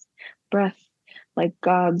 yes. Breath, like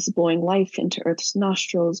God's blowing life into Earth's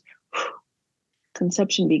nostrils.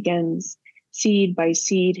 Conception begins. Seed by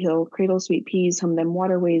seed, he'll cradle sweet peas, hum them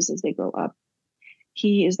waterways as they grow up.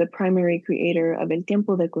 He is the primary creator of El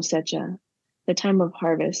Tiempo de Cosecha, the time of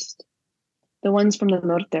harvest. The ones from the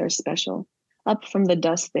norte are special. Up from the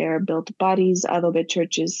dust they are built bodies, adobe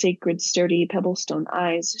churches, sacred, sturdy, pebblestone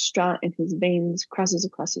eyes, straw in his veins, crosses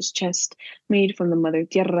across his chest, made from the mother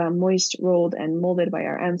tierra, moist, rolled, and molded by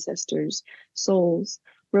our ancestors, souls,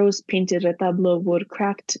 rose-painted retablo wood,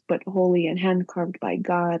 cracked but holy and hand-carved by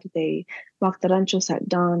God. They walk the ranchos at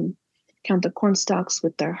dawn, count the cornstalks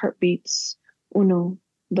with their heartbeats. Uno,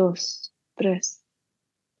 dos, tres.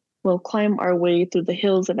 We'll climb our way through the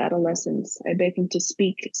hills of adolescence. I beg him to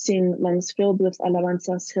speak, sing, lungs filled with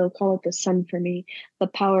alabanzas. He'll call it the sun for me. The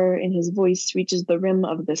power in his voice reaches the rim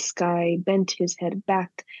of the sky. Bent his head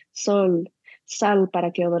back. Sol, sal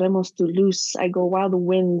para que adoremos tu luz. I go wild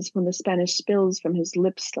winds when the Spanish spills from his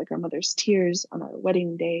lips like our mother's tears on our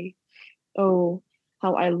wedding day. Oh,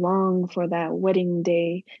 how I long for that wedding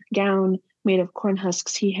day gown made of corn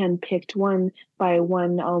husks he handpicked. One by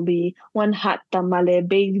one, I'll be one hot tamale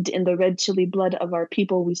bathed in the red chili blood of our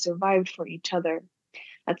people. We survived for each other.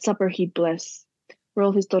 At supper, he'd bless.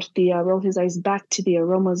 Roll his tortilla, roll his eyes back to the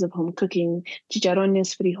aromas of home cooking.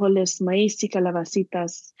 Chicharrones, frijoles, maíz y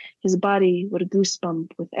calabacitas. His body would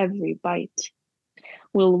goosebump with every bite.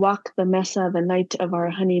 We'll walk the mesa the night of our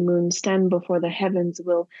honeymoon, stand before the heavens,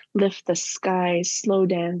 we'll lift the sky, slow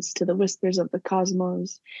dance to the whispers of the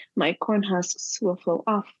cosmos. My corn husks will flow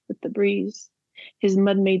off with the breeze. His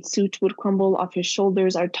mud-made suit would crumble off his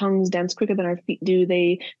shoulders. Our tongues dance quicker than our feet do.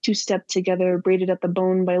 They two-step together, braided at the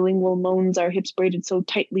bone, bilingual moans, our hips braided so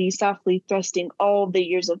tightly, softly thrusting all the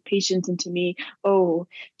years of patience into me. Oh,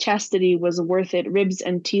 chastity was worth it. Ribs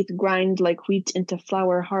and teeth grind like wheat into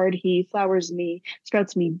flour hard. He flours me,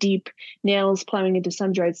 sprouts me deep, nails plowing into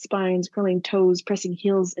sun-dried spines, curling toes, pressing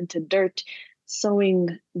heels into dirt,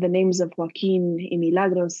 sewing the names of Joaquin y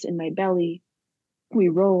Milagros in my belly. We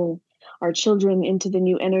roll our children into the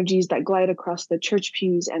new energies that glide across the church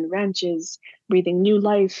pews and ranches, breathing new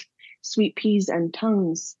life, sweet peas and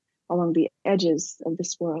tongues along the edges of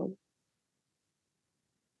this world.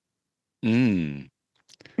 Mm,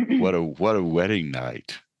 what a wedding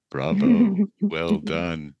night. Bravo. Well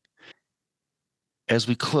done. As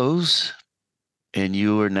we close, and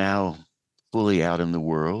you are now fully out in the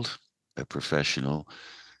world, a professional,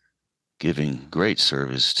 giving great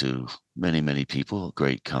service to many, many people,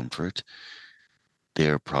 great comfort.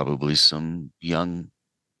 There are probably some young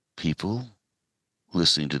people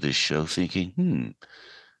listening to this show thinking,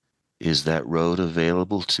 is that road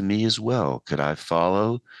available to me as well? Could I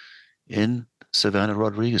follow in Savannah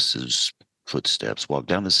Rodriguez's footsteps, walk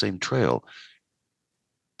down the same trail?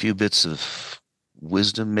 A few bits of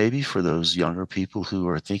wisdom, maybe, for those younger people who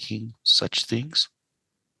are thinking such things?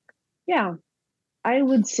 Yeah, I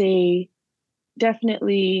would say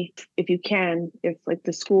definitely if you can, if like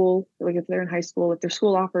the school, like if they're in high school, if their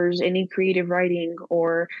school offers any creative writing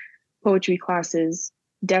or poetry classes,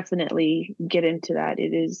 definitely get into that.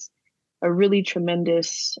 It is a really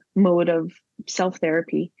tremendous mode of self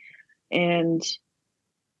therapy. And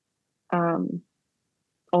um,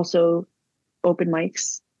 also open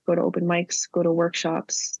mics, go to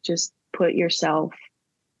workshops, just put yourself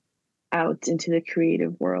out into the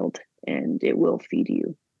creative world and it will feed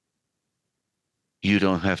you. You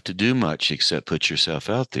don't have to do much except put yourself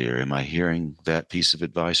out there. Am I hearing that piece of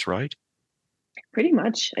advice right? Pretty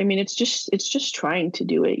much. I mean, it's just trying to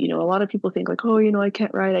do it. You know, a lot of people think like, oh, I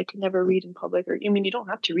can't write, I can never read in public. Or I mean, you don't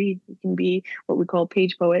have to read. You can be what we call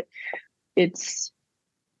page poet. It's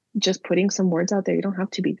just putting some words out there. You don't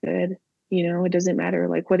have to be good. It doesn't matter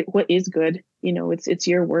like what is good. It's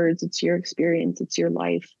your words, it's your experience, it's your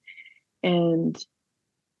life. And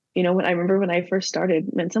when I remember when I first started,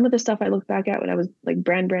 and some of the stuff I look back at when I was like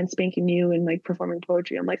brand spanking new and like performing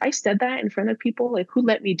poetry, I'm like, I said that in front of people. Like, who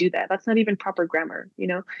let me do that? That's not even proper grammar.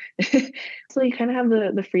 So you kind of have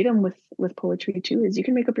the freedom with poetry too, is you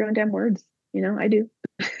can make up your own damn words. I do.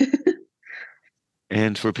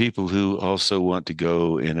 And for people who also want to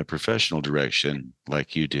go in a professional direction,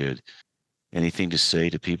 like you did, anything to say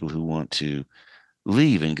to people who want to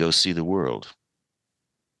leave and go see the world?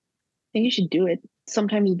 I think you should do it.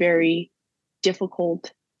 Sometimes very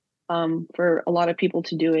difficult for a lot of people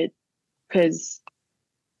to do it because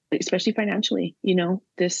especially financially,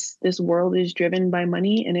 this world is driven by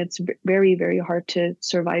money and it's very, very hard to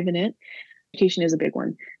survive in it. Education is a big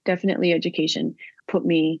one. Definitely education put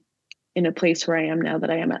me in a place where I am now,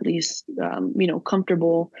 that I am at least,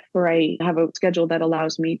 comfortable, where I have a schedule that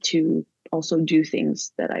allows me to also do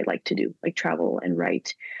things that I like to do, like travel and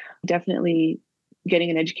write. Definitely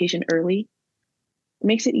getting an education early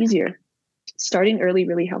makes it easier. Starting early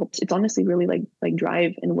really helps. It's honestly really like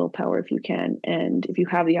drive and willpower if you can. And if you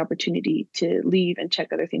have the opportunity to leave and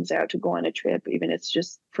check other things out, to go on a trip, even if it's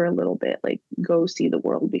just for a little bit, like go see the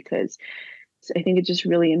world, because I think it's just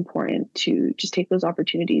really important to just take those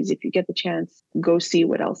opportunities. If you get the chance, go see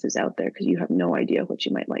what else is out there, because you have no idea what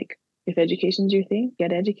you might like. If education's your thing,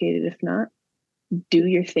 get educated. If not, do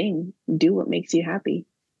your thing. Do what makes you happy.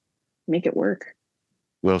 Make it work.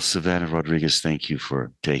 Well, Savannah Rodriguez, thank you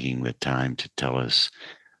for taking the time to tell us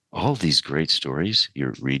all these great stories.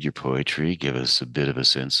 Read your poetry, give us a bit of a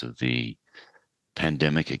sense of the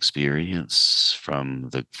pandemic experience from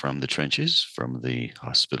the trenches, from the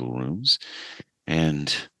hospital rooms.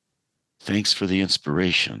 And thanks for the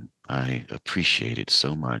inspiration. I appreciate it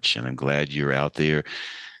so much. And I'm glad you're out there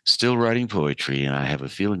still writing poetry. And I have a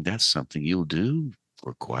feeling that's something you'll do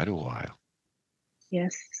for quite a while.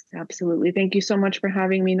 Yes, absolutely. Thank you so much for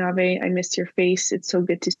having me, Navé. I missed your face. It's so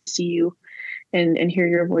good to see you and hear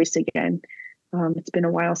your voice again. It's been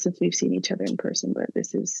a while since we've seen each other in person, but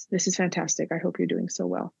this is fantastic. I hope you're doing so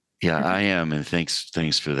well. Yeah, I am. And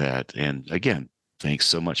thanks for that. And again, thanks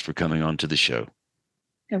so much for coming on to the show.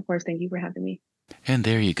 Of course, thank you for having me. And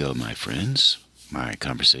there you go, my friends. My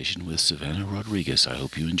conversation with Savannah Rodriguez. I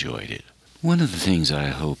hope you enjoyed it. One of the things I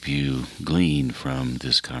hope you glean from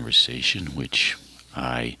this conversation, which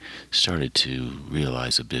I started to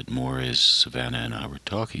realize a bit more as Savannah and I were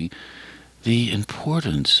talking, the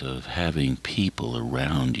importance of having people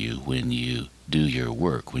around you when you do your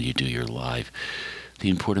work, when you do your life, the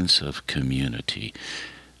importance of community.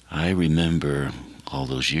 I remember all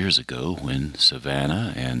those years ago when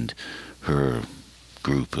Savannah and her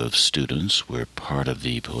group of students were part of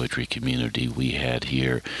the poetry community we had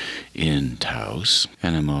here in Taos.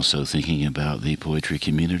 And I'm also thinking about the poetry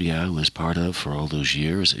community I was part of for all those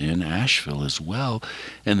years in Asheville as well.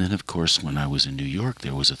 And then, of course, when I was in New York,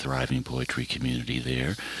 there was a thriving poetry community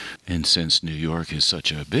there. And since New York is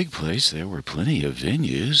such a big place, there were plenty of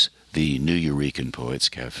venues. The New Eurekan Poets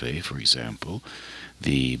Cafe, for example,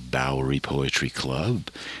 the Bowery Poetry Club,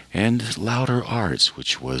 and Louder Arts,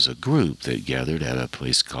 which was a group that gathered at a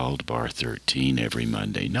place called Bar 13 every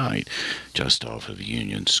Monday night, just off of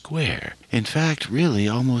Union Square. In fact, really,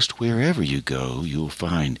 almost wherever you go, you'll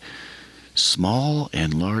find small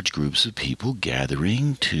and large groups of people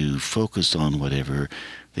gathering to focus on whatever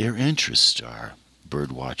their interests are.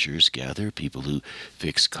 Bird watchers gather, people who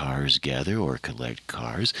fix cars gather or collect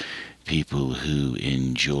cars, people who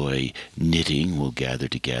enjoy knitting will gather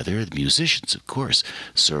together. The musicians, of course,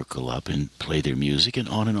 circle up and play their music, and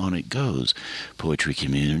on it goes. Poetry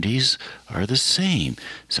communities are the same.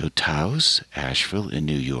 So Taos, Asheville, and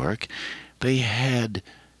New York, they had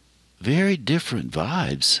very different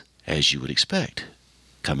vibes, as you would expect,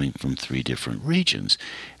 coming from three different regions.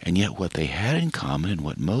 And yet what they had in common, and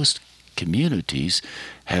what most communities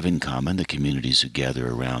have in common, the communities who gather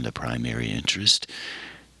around a primary interest,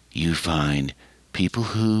 you find people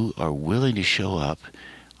who are willing to show up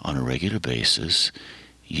on a regular basis.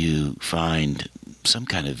 You find some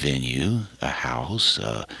kind of venue, a house,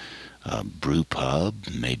 a brew pub,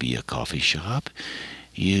 maybe a coffee shop.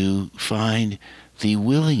 You find the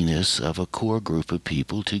willingness of a core group of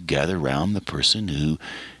people to gather around the person who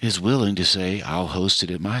is willing to say, I'll host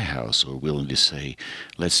it at my house, or willing to say,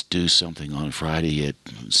 let's do something on Friday at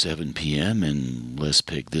 7 p.m. and let's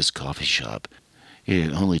pick this coffee shop.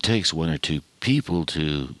 It only takes one or two people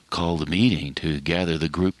to call the meeting, to gather the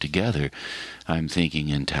group together. I'm thinking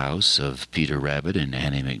in Taos of Peter Rabbit and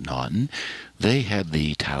Annie McNaughton. They had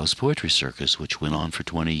the Taos Poetry Circus, which went on for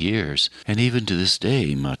 20 years. And even to this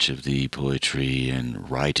day, much of the poetry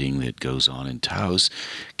and writing that goes on in Taos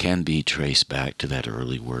can be traced back to that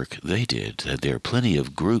early work they did. There are plenty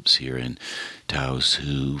of groups here in Taos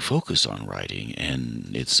who focus on writing,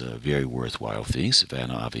 and it's a very worthwhile thing.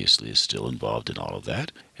 Savannah obviously is still involved in all of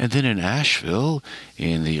that. And then in Asheville,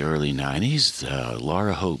 in the early 90s,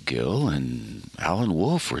 Laura Hope Gill and Alan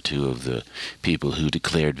Wolfe were two of the people who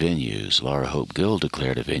declared venues. Laura Hope Gill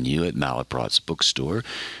declared a venue at Malaprot's bookstore,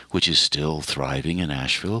 which is still thriving in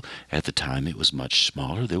Asheville. At the time, it was much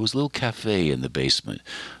smaller. There was a little cafe in the basement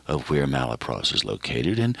of where Malaprot's is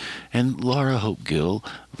located, and Laura Hope Gill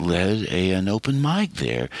led an open mic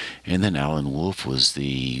there. And then Alan Wolfe was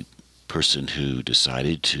the person who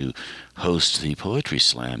decided to host the Poetry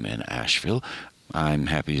Slam in Asheville. I'm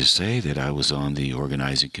happy to say that I was on the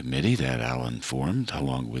organizing committee that Alan formed,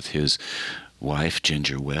 along with his wife,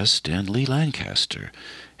 Ginger West, and Lee Lancaster.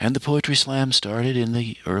 And the Poetry Slam started in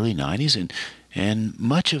the early 90s, and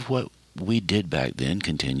much of what we did back then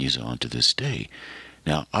continues on to this day.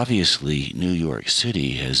 Now, obviously, New York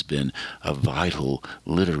City has been a vital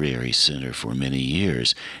literary center for many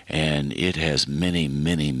years, and it has many,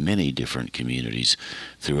 many, many different communities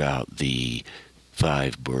throughout the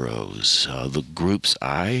 5 boroughs. The groups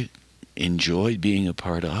I enjoyed being a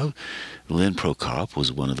part of. Lynn Prokop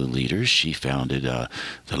was one of the leaders. She founded the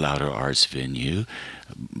Louder Arts venue.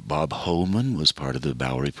 Bob Holman was part of the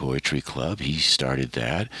Bowery Poetry Club. He started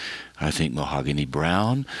that. I think Mahogany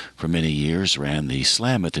Brown, for many years, ran the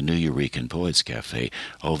slam at the New Eurekan Poets Cafe,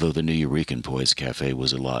 although the New Eurekan Poets Cafe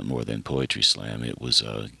was a lot more than poetry slam. It was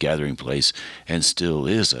a gathering place and still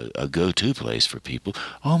is a go-to place for people,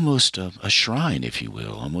 almost a shrine, if you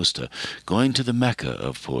will, almost going to the Mecca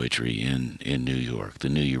of poetry in New York, the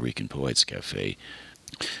New Eurekan Poets Cafe.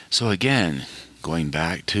 So again, going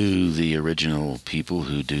back to the original people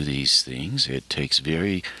who do these things, it takes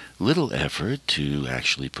very little effort to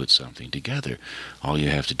actually put something together. All you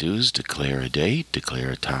have to do is declare a date,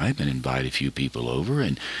 declare a time, and invite a few people over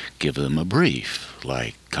and give them a brief,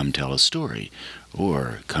 like come tell a story,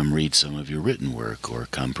 or come read some of your written work, or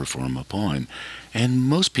come perform a poem. And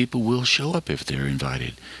most people will show up if they're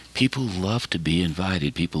invited. People love to be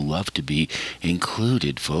invited. People love to be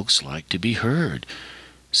included. Folks like to be heard.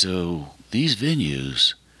 So these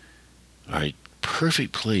venues are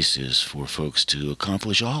perfect places for folks to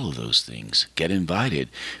accomplish all of those things. Get invited,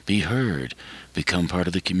 be heard, become part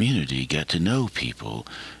of the community, get to know people,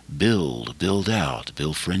 build out,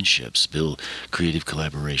 build friendships, build creative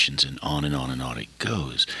collaborations, and on and on and on it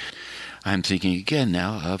goes. I'm thinking again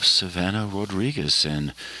now of Savannah Rodriguez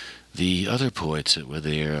and the other poets that were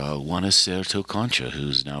there, Juana Certo Concha,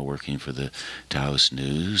 who's now working for the Taos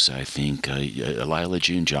News. I think Lila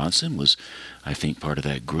June Johnson was, I think, part of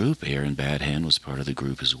that group. Erin Badhand was part of the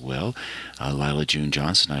group as well. Lila June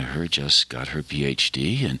Johnson, I heard, just got her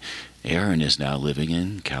PhD, and Erin is now living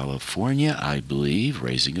in California, I believe,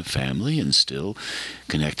 raising a family and still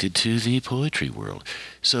connected to the poetry world.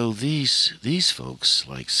 So these folks,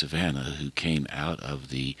 like Savannah, who came out of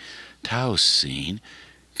the Taos scene,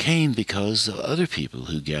 came because of other people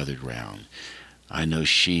who gathered round. I know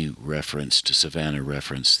Savannah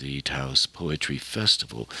referenced the Taos Poetry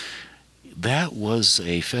Festival. That was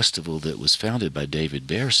a festival that was founded by David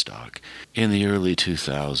Baerstock in the early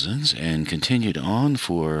 2000s and continued on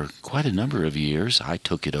for quite a number of years. I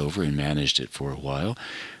took it over and managed it for a while.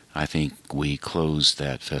 I think we closed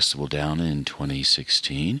that festival down in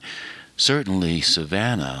 2016. Certainly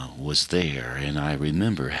Savannah was there, and I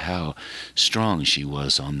remember how strong she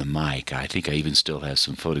was on the mic. I think I even still have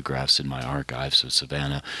some photographs in my archives of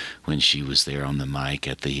Savannah when she was there on the mic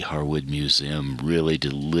at the Harwood Museum, really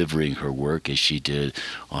delivering her work as she did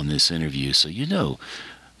on this interview. So you know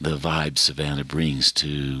the vibe Savannah brings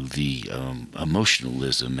to the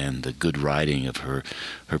emotionalism and the good writing of her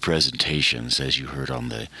presentations, as you heard on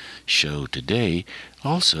the show today.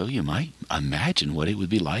 Also, you might imagine what it would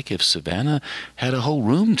be like if Savannah had a whole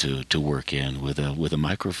room to work in with a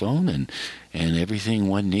microphone and everything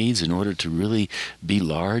one needs in order to really be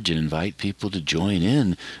large and invite people to join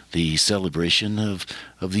in the celebration of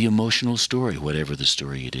the emotional story, whatever the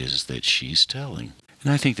story it is that she's telling.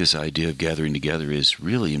 And I think this idea of gathering together is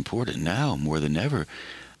really important now more than ever.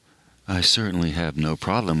 I certainly have no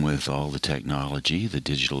problem with all the technology, the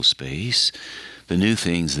digital space, the new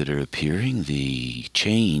things that are appearing, the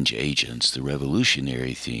change agents, the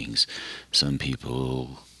revolutionary things. Some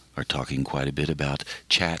people are talking quite a bit about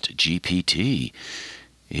Chat GPT.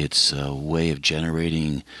 It's a way of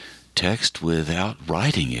generating text without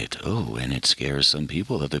writing it. Oh, and it scares some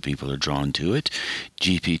people. Other people are drawn to it.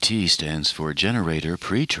 GPT stands for Generator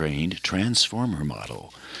Pre-trained Transformer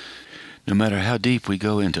Model. No matter how deep we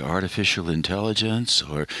go into artificial intelligence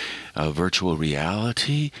or virtual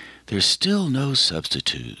reality, there's still no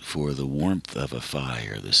substitute for the warmth of a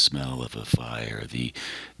fire, the smell of a fire, the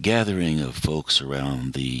gathering of folks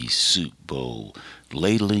around the soup bowl,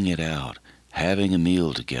 ladling it out, having a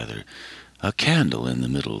meal together, a candle in the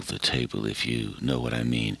middle of the table, if you know what I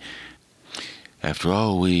mean. After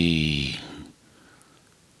all, who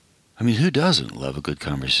doesn't love a good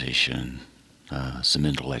conversation? Some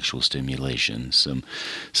intellectual stimulation, some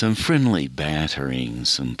friendly bantering,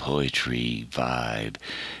 some poetry vibe.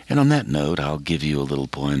 And on that note, I'll give you a little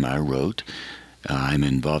poem I wrote. I'm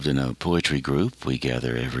involved in a poetry group. We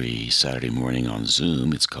gather every Saturday morning on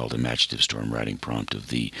Zoom. It's called Imaginative Storm Writing Prompt of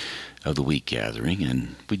the Week Gathering,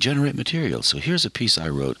 and we generate material. So here's a piece I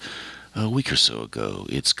wrote a week or so ago.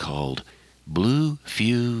 It's called Blue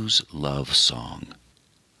Fuse Love Song.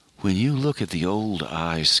 When you look at the old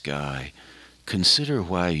eye sky, consider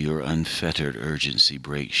why your unfettered urgency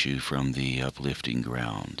breaks you from the uplifting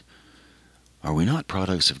ground. Are we not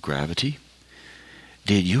products of gravity?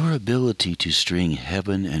 Did your ability to string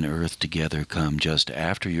heaven and earth together come just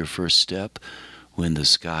after your first step, when the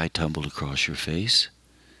sky tumbled across your face?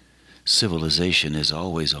 Civilization is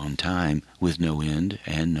always on time, with no end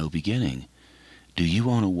and no beginning. Do you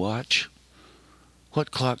own a watch?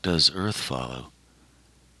 What clock does Earth follow?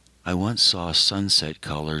 I once saw sunset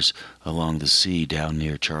colors along the sea down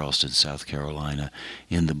near Charleston, South Carolina,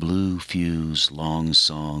 in the blue fuse, long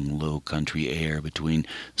song, low country air between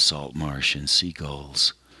salt marsh and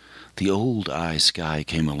seagulls. The old eye sky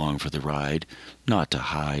came along for the ride, not to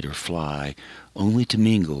hide or fly, only to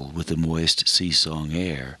mingle with the moist sea-song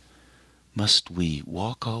air. Must we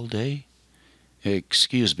walk all day?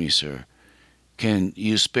 Excuse me, sir. Can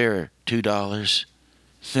you spare $2?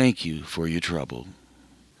 Thank you for your trouble.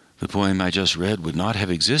 The poem I just read would not have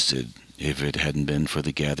existed if it hadn't been for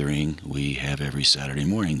the gathering we have every Saturday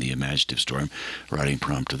morning, the Imaginative Storm Writing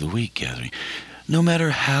Prompt of the Week gathering. No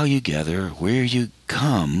matter how you gather, where you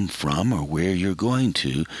come from, or where you're going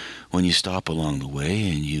to, when you stop along the way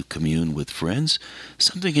and you commune with friends,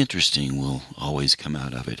 something interesting will always come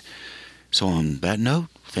out of it. So on that note,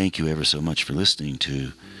 thank you ever so much for listening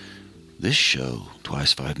to this show,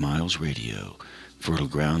 Twice 5 Miles Radio, fertile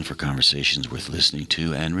ground for conversations worth listening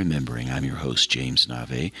to and remembering. I'm your host, James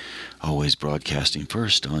Navé, always broadcasting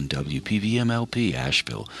first on WPVM-LP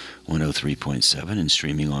Asheville 103.7 and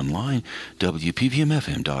streaming online,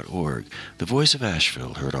 WPVMFM.org, the voice of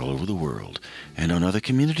Asheville, heard all over the world, and on other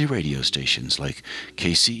community radio stations like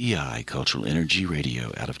KCEI, Cultural Energy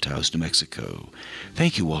Radio, out of Taos, New Mexico.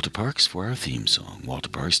 Thank you, Walter Parks, for our theme song,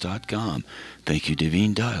 walterparks.com. Thank you,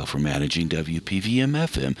 Devine Dial, for managing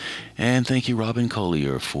WPVM-FM, and thank you, Robin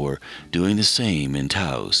Collier, for doing the same in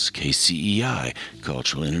Taos, KCEI,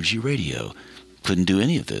 Cultural Energy Radio. Couldn't do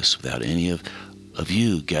any of this without any of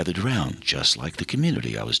you gathered around, just like the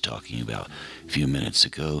community I was talking about a few minutes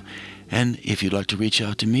ago. And if you'd like to reach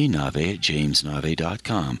out to me, Navé at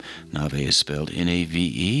jamesnavé.com. Navé is spelled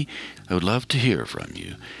N-A-V-E. I would love to hear from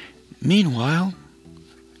you. Meanwhile,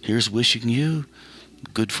 here's wishing you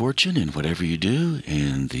good fortune in whatever you do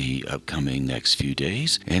in the upcoming next few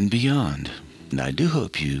days and beyond. And I do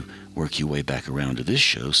hope you work your way back around to this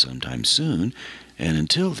show sometime soon. And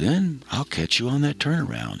until then, I'll catch you on that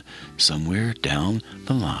turnaround somewhere down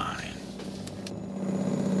the line.